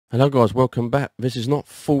Hello guys, welcome back. This is not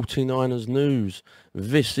 49ers news.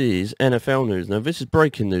 This is NFL news. Now this is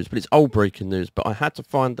breaking news, but it's old breaking news. But I had to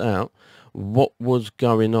find out what was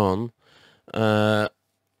going on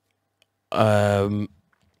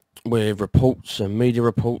with reports and media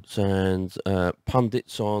reports and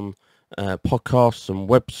pundits on podcasts and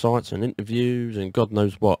websites and interviews and God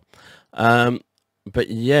knows what. But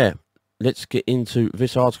yeah, let's get into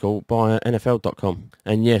this article by NFL.com.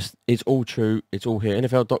 And yes, it's all true. It's all here.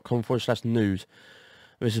 NFL.com/news.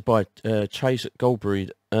 This is by Chase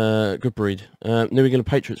Goodbreed. New England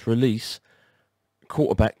Patriots release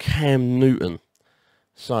quarterback Cam Newton.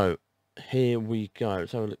 So here we go.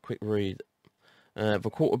 Let's have a quick read. The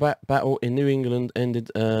quarterback battle in New England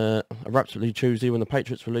ended abruptly Tuesday when the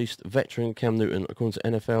Patriots released veteran Cam Newton, according to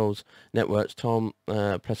NFL's network's Tom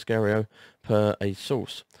Pescario, per a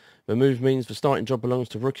source. The move means the starting job belongs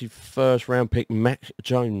to rookie first-round pick Mac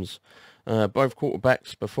Jones. Both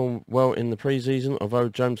quarterbacks performed well in the preseason, although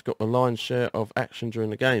Jones got the lion's share of action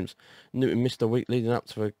during the games. Newton missed a week leading up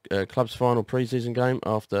to the club's final preseason game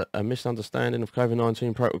after a misunderstanding of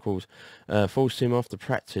COVID-19 protocols forced him off the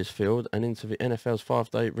practice field and into the NFL's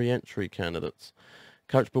 5-day re-entry candidates.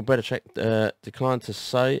 Coach Bill Belichick declined to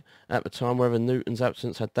say at the time whether Newton's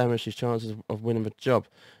absence had damaged his chances of winning the job.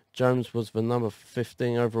 Jones was the number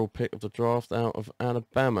 15 overall pick of the draft out of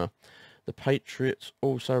Alabama. The Patriots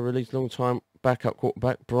also released long-time backup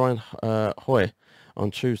quarterback Brian Hoyer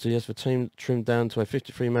on Tuesday as the team trimmed down to a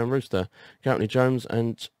 53-man roster. Currently, Jones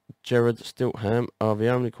and Jared Stiltham are the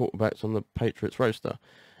only quarterbacks on the Patriots roster.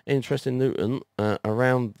 Interest in Newton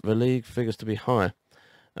around the league figures to be high.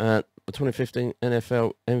 The 2015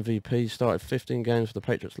 NFL MVP started 15 games for the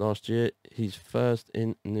Patriots last year. He's first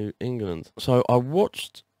in New England. So I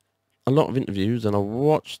watched a lot of interviews and I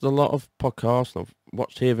watched a lot of podcasts and I've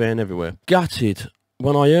watched here, there and everywhere. Gutted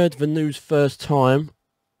when I heard the news first time,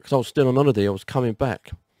 because I was still on holiday, I was coming back.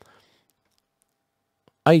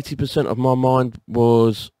 80% of my mind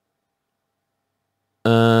was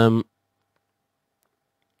 80%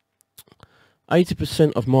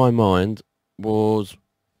 of my mind was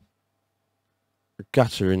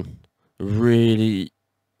guttering, really,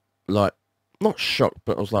 like, not shocked,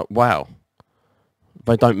 but I was like, wow,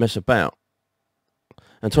 they don't mess about.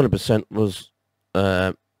 And 20% was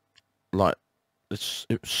like, it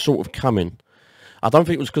was sort of coming. I don't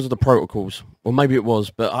think it was because of the protocols, or maybe it was,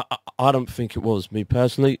 but I don't think it was, me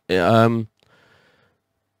personally. It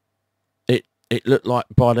looked like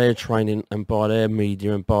by their training and by their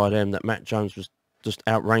media and by them that Matt Jones was just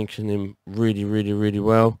outranking him really, really, really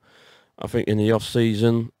well. I think in the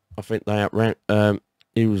off-season, I think they outranked,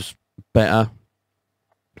 he was better,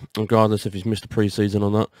 regardless if he's missed the pre-season or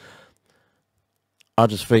not. I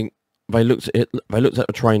just think they looked at it, they looked at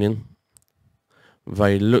the training,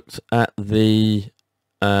 they looked at the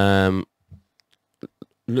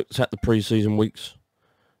pre-season weeks,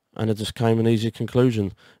 and it just came an easy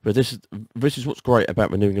conclusion. But this is what's great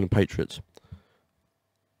about the New England Patriots.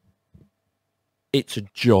 It's a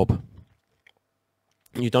job.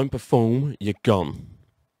 You don't perform, you're gone.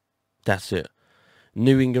 That's it.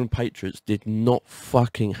 New England Patriots did not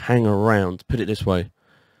fucking hang around. Put it this way.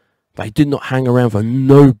 They did not hang around for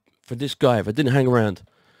this guy. They didn't hang around.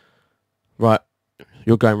 Right,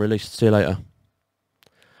 you're going released. See you later.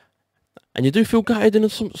 And you do feel gutted in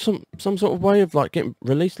some sort of way of like getting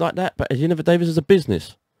released like that. But at the end of the day, this is a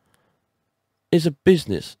business. It's a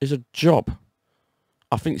business. It's a job.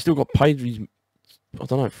 I think he still got paid these, I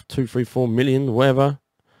don't know, 2, 3, 4 million, whatever.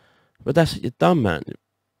 But that's it. You're done, man.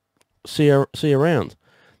 See you around.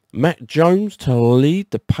 Mac Jones to lead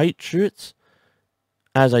the Patriots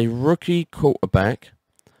as a rookie quarterback,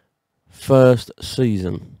 first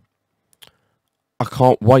season. I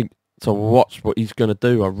can't wait to watch what he's going to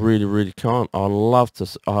do. I really, really can't. I love to.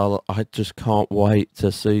 I just can't wait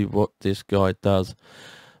to see what this guy does.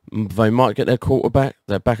 They might get their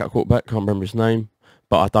backup quarterback. Can't remember his name,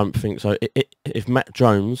 but I don't think so. If Mac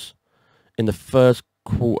Jones in the first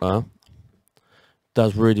quarter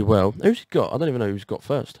does really well, who's he got? I don't even know who's got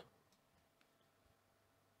first.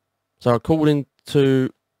 So according to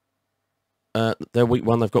their week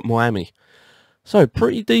 1, they've got Miami. So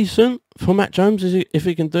pretty decent for Matt Jones if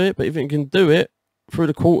he can do it. But if he can do it through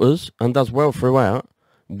the quarters and does well throughout,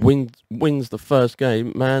 wins the first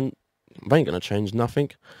game, man, they ain't going to change nothing.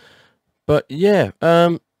 But yeah,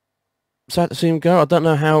 sad to see him go. I don't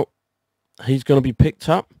know how he's going to be picked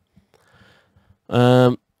up.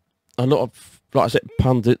 A lot of, like I said,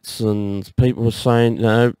 pundits and people were saying, you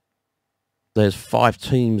know, there's 5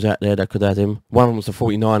 teams out there that could add him. One of them was the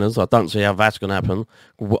 49ers. I don't see how that's going to happen.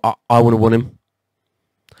 I would have won him.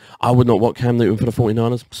 I would not want Cam Newton for the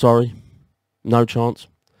 49ers. Sorry. No chance.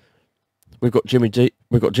 we've got Jimmy G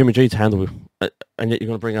to handle, and yet you're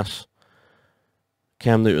going to bring us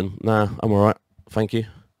Cam Newton. Nah, I'm all right, thank you.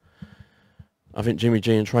 I think Jimmy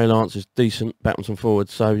G and Trey Lance is decent backwards and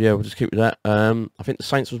forwards, so yeah, we'll just keep with that. I think the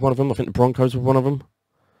Saints was one of them. I think the Broncos was one of them.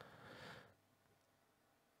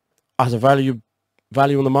 As a value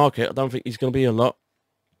on the market, I don't think he's going to be a lot.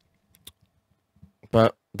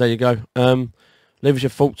 But there you go. Leave us your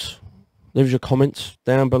thoughts. Leave us your comments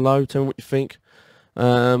down below. Tell me what you think.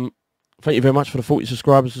 Thank you very much for the 40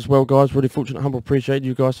 subscribers as well, guys. Really fortunate, humble, appreciate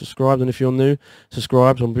you guys subscribed. And if you're new,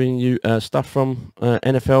 subscribe. I'm bringing you stuff from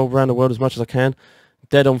NFL around the world as much as I can.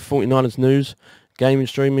 Dead on 49ers news, gaming,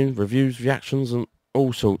 streaming, reviews, reactions, and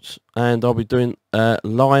all sorts. And I'll be doing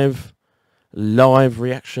live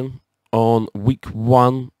reaction on week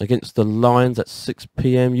 1 against the Lions at 6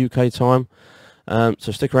 PM UK time.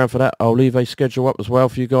 So stick around for that. I'll leave a schedule up as well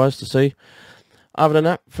for you guys to see. Other than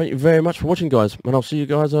that, thank you very much for watching, guys, and I'll see you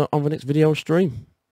guys on the next video stream.